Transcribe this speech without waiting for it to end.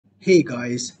Hey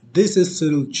guys, this is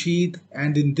Cheet,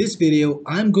 and in this video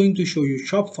I'm going to show you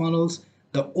ShopFunnels,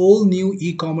 the all new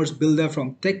e-commerce builder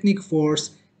from Technic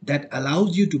Force that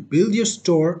allows you to build your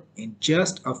store in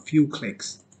just a few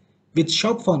clicks. With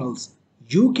ShopFunnels,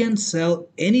 you can sell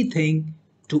anything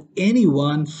to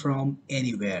anyone from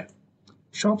anywhere.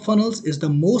 ShopFunnels is the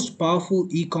most powerful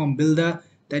e-com builder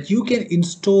that you can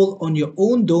install on your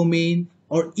own domain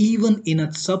or even in a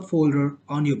subfolder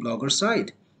on your Blogger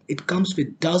site. It comes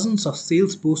with dozens of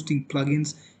sales boosting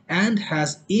plugins and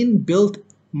has inbuilt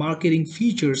marketing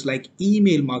features like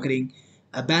email marketing,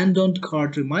 abandoned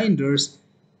cart reminders,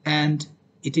 and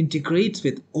it integrates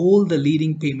with all the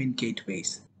leading payment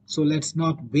gateways. So let's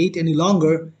not wait any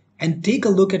longer and take a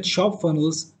look at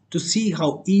ShopFunnels to see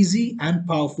how easy and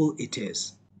powerful it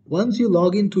is. Once you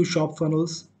log into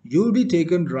ShopFunnels, you'll be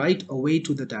taken right away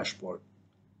to the dashboard.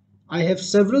 I have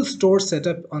several stores set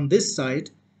up on this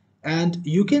site and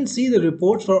you can see the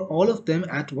reports for all of them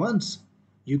at once.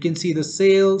 You can see the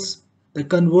sales, the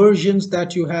conversions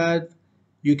that you had.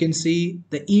 You can see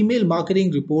the email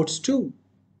marketing reports too.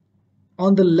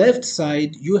 On the left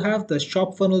side, you have the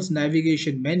ShopFunnels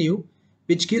navigation menu,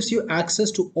 which gives you access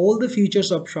to all the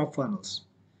features of ShopFunnels.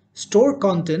 Store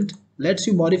content lets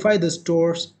you modify the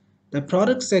stores. The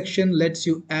product section lets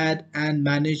you add and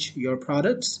manage your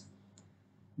products.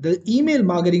 The email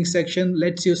marketing section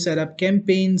lets you set up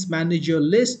campaigns, manage your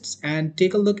lists, and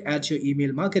take a look at your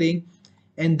email marketing.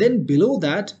 And then below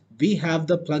that, we have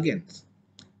the plugins.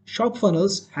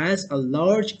 ShopFunnels has a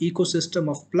large ecosystem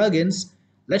of plugins.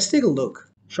 Let's take a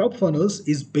look. ShopFunnels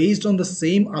is based on the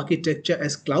same architecture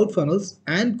as CloudFunnels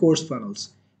and CourseFunnels.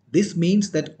 This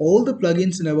means that all the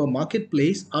plugins in our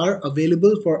marketplace are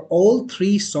available for all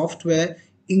three software,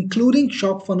 including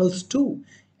ShopFunnels too.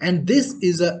 And this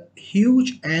is a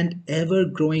huge and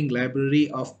ever-growing library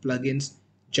of plugins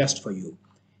just for you.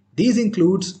 These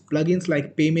includes plugins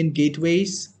like payment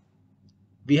gateways.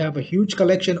 We have a huge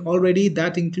collection already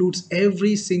that includes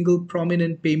every single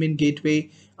prominent payment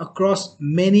gateway across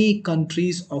many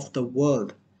countries of the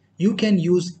world. You can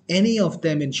use any of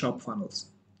them in ShopFunnels.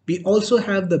 We also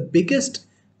have the biggest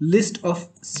list of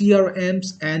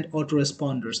CRMs and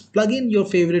autoresponders. Plug in your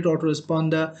favorite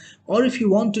autoresponder, or if you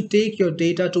want to take your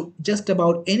data to just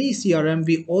about any CRM,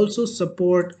 we also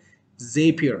support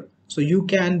Zapier. So you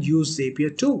can use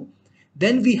Zapier too.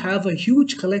 Then we have a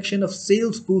huge collection of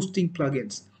sales boosting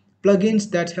plugins, plugins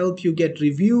that help you get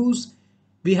reviews.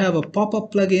 We have a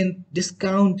pop-up plugin,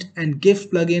 discount and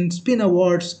gift plugin, spin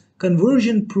awards,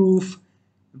 conversion proof.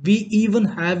 We even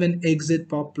have an exit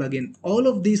pop plugin. All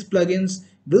of these plugins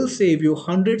will save you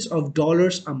hundreds of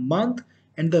dollars a month.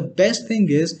 And the best thing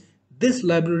is this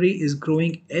library is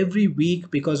growing every week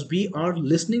because we are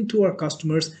listening to our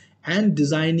customers and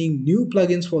designing new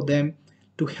plugins for them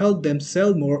to help them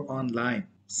sell more online.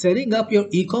 Setting up your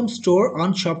e-com store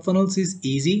on ShopFunnels is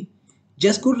easy.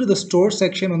 Just go to the store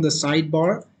section on the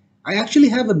sidebar. I actually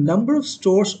have a number of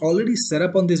stores already set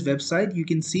up on this website. You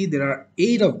can see there are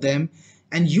 8 of them,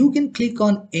 and you can click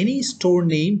on any store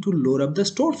name to load up the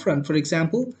storefront. For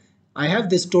example, I have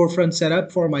this storefront set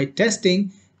up for my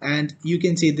testing, and you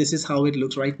can see this is how it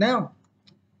looks right now.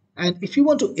 And if you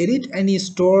want to edit any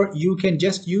store, you can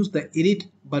just use the edit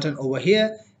button over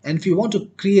here. And if you want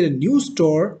to create a new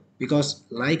store, because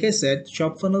like I said,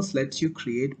 ShopFunnels lets you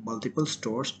create multiple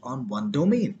stores on one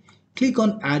domain. Click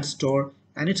on add store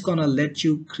and it's gonna let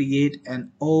you create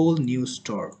an all new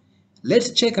store.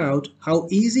 Let's check out how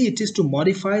easy it is to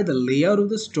modify the layout of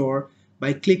the store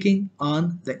by clicking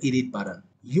on the edit button.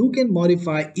 You can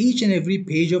modify each and every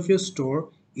page of your store,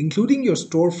 including your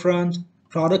storefront,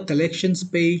 product collections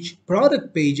page,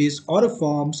 product pages, order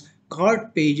forms,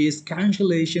 cart pages,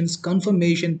 cancellations,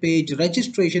 confirmation page,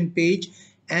 registration page,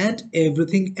 and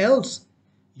everything else.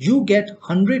 You get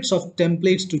hundreds of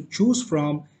templates to choose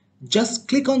from. Just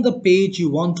click on the page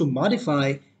you want to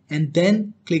modify and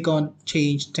then click on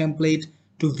change template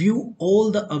to view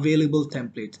all the available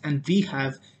templates. And we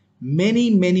have many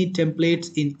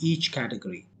templates in each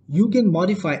category. You can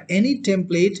modify any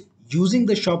template using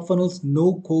the ShopFunnels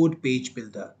no-code page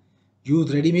builder.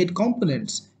 Use ready-made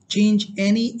components, change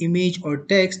any image or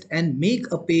text and make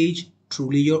a page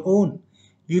truly your own.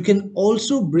 You can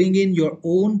also bring in your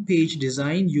own page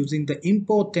design using the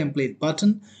import template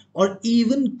button, or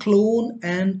even clone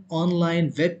an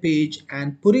online web page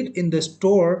and put it in the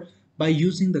store by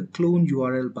using the clone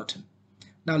URL button.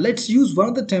 Now let's use one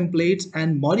of the templates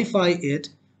and modify it.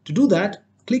 To do that,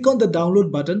 click on the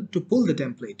download button to pull the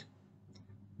template.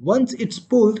 Once it's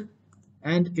pulled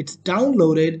and it's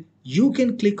downloaded, you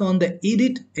can click on the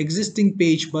edit existing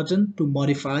page button to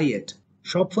modify it.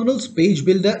 ShopFunnels page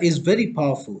builder is very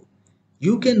powerful.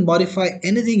 You can modify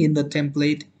anything in the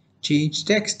template, change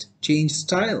text, change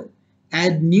style,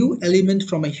 add new element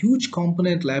from a huge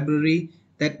component library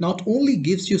that not only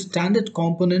gives you standard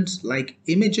components like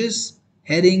images,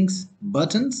 headings,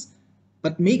 buttons,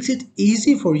 but makes it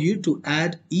easy for you to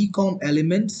add e-com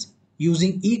elements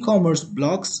using e-commerce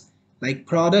blocks like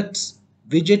products,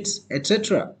 widgets,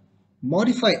 etc.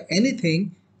 Modify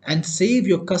anything and save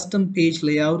your custom page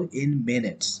layout in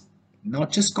minutes.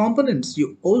 Not just components,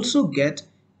 you also get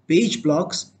page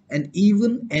blocks and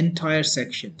even entire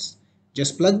sections.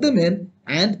 Just plug them in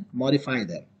and modify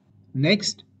them.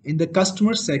 Next, in the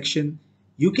customer section,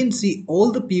 you can see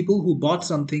all the people who bought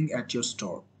something at your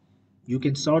store. You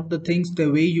can sort the things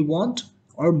the way you want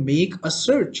or make a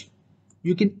search.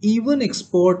 You can even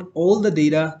export all the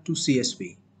data to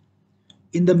CSV.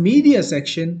 In the media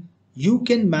section, you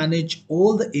can manage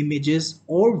all the images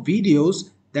or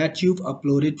videos that you've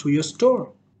uploaded to your store.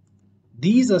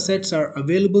 These assets are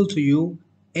available to you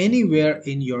anywhere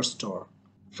in your store.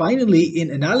 Finally, in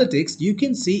analytics, you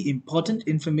can see important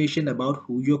information about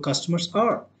who your customers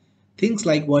are. Things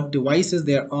like what devices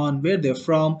they're on, where they're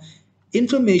from,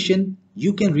 information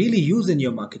you can really use in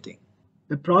your marketing.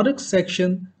 The products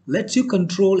section lets you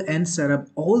control and set up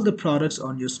all the products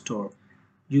on your store.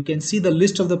 You can see the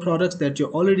list of the products that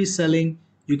you're already selling.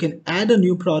 You can add a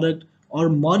new product or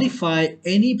modify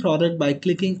any product by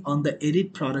clicking on the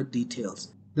Edit Product Details.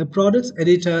 The products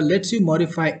editor lets you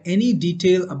modify any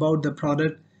detail about the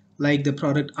product, like the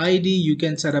product ID. You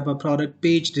can set up a product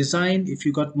page design. If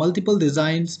you got multiple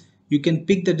designs, you can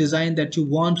pick the design that you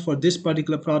want for this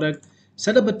particular product.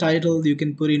 Set up a title. You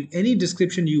can put in any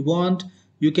description you want.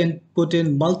 You can put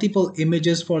in multiple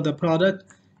images for the product.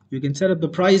 You can set up the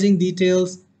pricing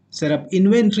details, set up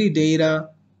inventory data,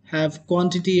 have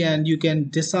quantity, and you can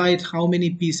decide how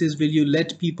many pieces will you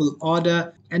let people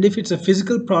order. And if it's a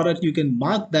physical product, you can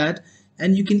mark that,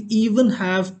 and you can even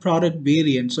have product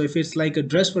variants. So if it's like a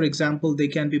dress, for example, they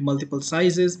can be multiple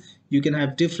sizes. You can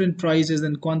have different prices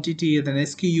and quantity and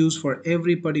SKUs for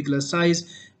every particular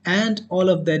size, and all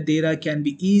of that data can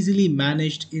be easily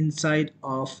managed inside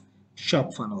of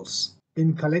ShopFunnels.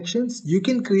 In collections, you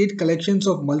can create collections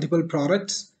of multiple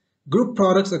products, group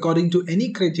products according to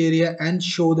any criteria, and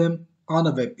show them on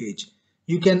a web page.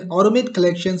 You can automate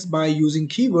collections by using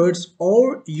keywords,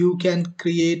 or you can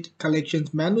create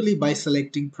collections manually by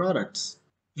selecting products.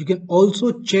 You can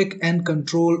also check and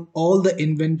control all the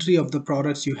inventory of the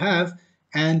products you have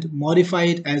and modify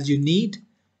it as you need.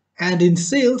 And in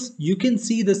sales, you can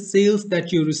see the sales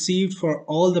that you received for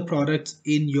all the products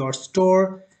in your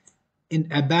store. In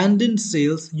abandoned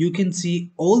sales, you can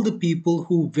see all the people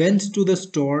who went to the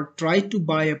store, tried to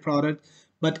buy a product,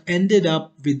 but ended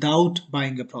up without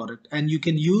buying a product. And you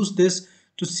can use this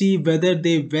to see whether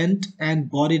they went and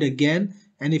bought it again.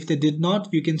 And if they did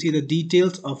not, you can see the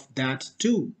details of that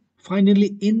too.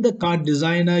 Finally, in the cart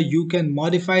designer, you can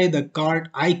modify the cart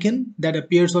icon that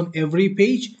appears on every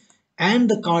page and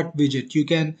the cart widget. You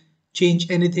can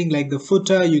change anything like the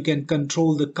footer, you can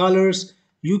control the colors,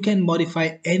 you can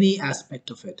modify any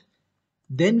aspect of it.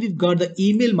 Then we've got the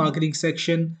email marketing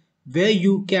section where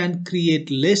you can create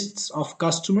lists of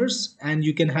customers, and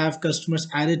you can have customers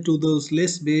added to those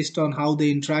lists based on how they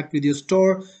interact with your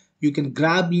store. You can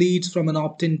grab leads from an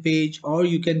opt-in page, or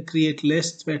you can create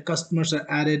lists where customers are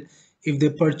added if they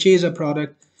purchase a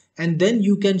product. And then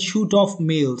you can shoot off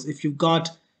mails. If you've got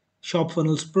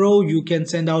ShopFunnels Pro, you can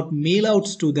send out mail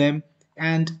outs to them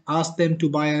and ask them to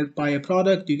buy a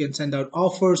product. You can send out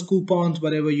offers, coupons,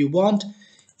 whatever you want.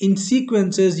 In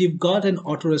sequences, you've got an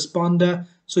autoresponder,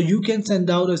 so you can send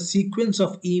out a sequence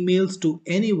of emails to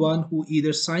anyone who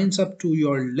either signs up to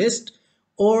your list,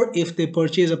 or if they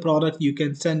purchase a product, you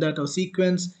can send out a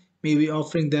sequence, maybe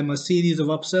offering them a series of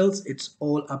upsells. It's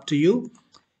all up to you.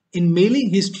 In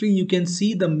mailing history, you can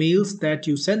see the mails that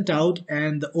you sent out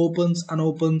and the opens,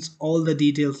 unopens, all the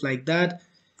details like that.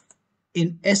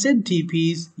 In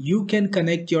SMTPs, you can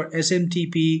connect your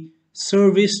SMTP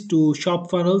service to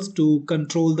ShopFunnels to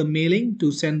control the mailing,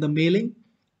 to send the mailing.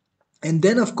 And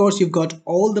then of course you've got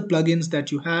all the plugins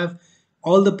that you have.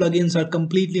 All the plugins are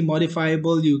completely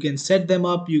modifiable. You can set them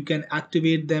up, you can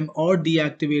activate them or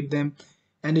deactivate them,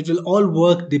 and it will all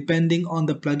work depending on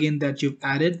the plugin that you've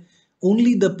added.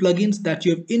 Only the plugins that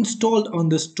you have installed on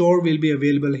the store will be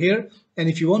available here. And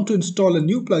if you want to install a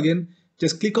new plugin,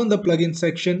 just click on the plugin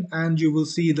section and you will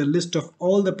see the list of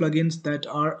all the plugins that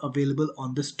are available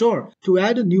on the store. To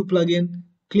add a new plugin,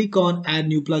 click on add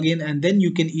new plugin, and then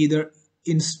you can either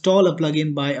install a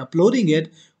plugin by uploading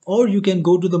it, or you can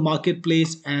go to the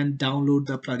marketplace and download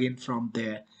the plugin from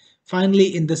there.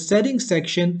 Finally, in the settings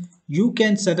section, you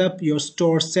can set up your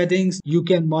store settings. You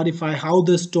can modify how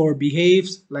the store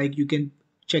behaves. Like you can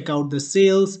check out the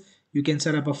sales. You can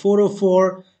set up a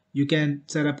 404. You can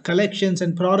set up collections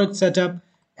and product setup.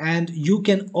 And you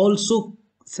can also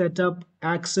set up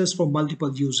access for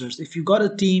multiple users. If you got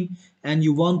a team and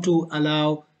you want to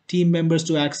allow team members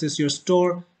to access your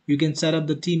store, you can set up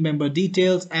the team member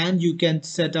details and you can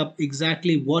set up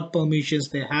exactly what permissions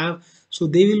they have. So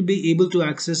they will be able to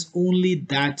access only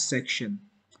that section.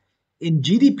 In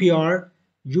GDPR,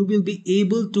 you will be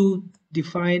able to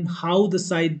define how the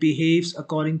site behaves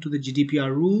according to the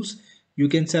GDPR rules. You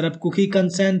can set up cookie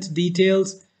consent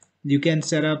details. You can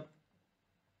set up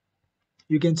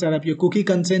your cookie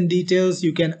consent details.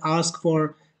 You can ask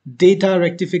for data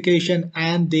rectification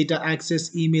and data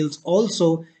access emails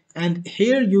also. And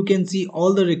here you can see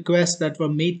all the requests that were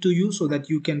made to you so that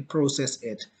you can process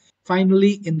it.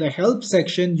 Finally, in the help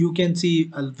section, you can see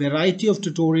a variety of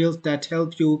tutorials that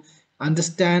help you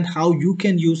understand how you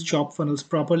can use ShopFunnels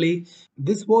properly.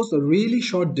 This was a really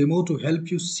short demo to help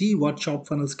you see what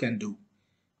ShopFunnels can do.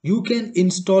 You can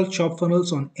install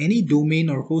ShopFunnels on any domain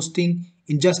or hosting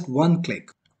in just one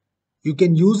click. You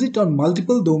can use it on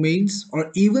multiple domains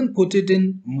or even put it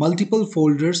in multiple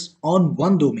folders on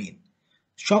one domain.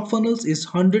 ShopFunnels is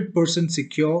 100%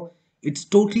 secure, it's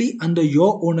totally under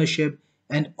your ownership,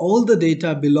 and all the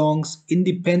data belongs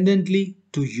independently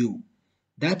to you.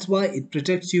 That's why it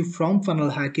protects you from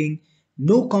funnel hacking.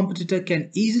 No competitor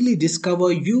can easily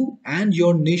discover you and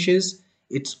your niches.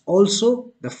 It's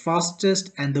also the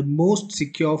fastest and the most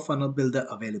secure funnel builder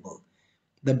available.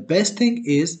 The best thing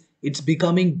is it's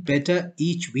becoming better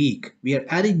each week. We are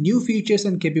adding new features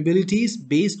and capabilities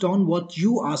based on what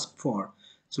you ask for.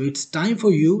 So it's time for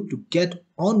you to get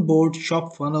on board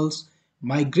ShopFunnels.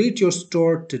 Migrate your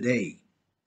store today.